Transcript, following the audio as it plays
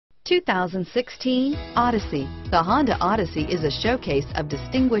2016 Odyssey. The Honda Odyssey is a showcase of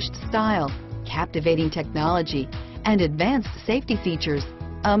distinguished style, captivating technology, and advanced safety features.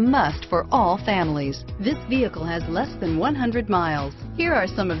 A must for all families. This vehicle has less than 100 miles. Here are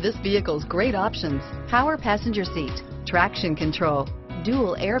some of this vehicle's great options: power passenger seat, traction control,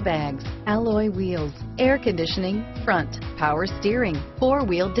 dual airbags, alloy wheels, air conditioning, front, power steering,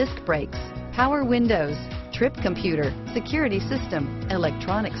 four-wheel disc brakes, power windows, trip computer, security system,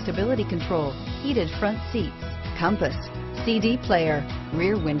 electronic stability control, heated front seats, compass, CD player,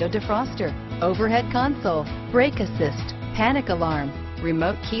 rear window defroster, overhead console, brake assist, panic alarm,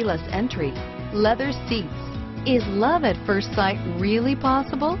 remote keyless entry, leather seats. Is love at first sight really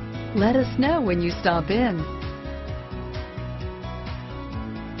possible? Let us know when you stop in.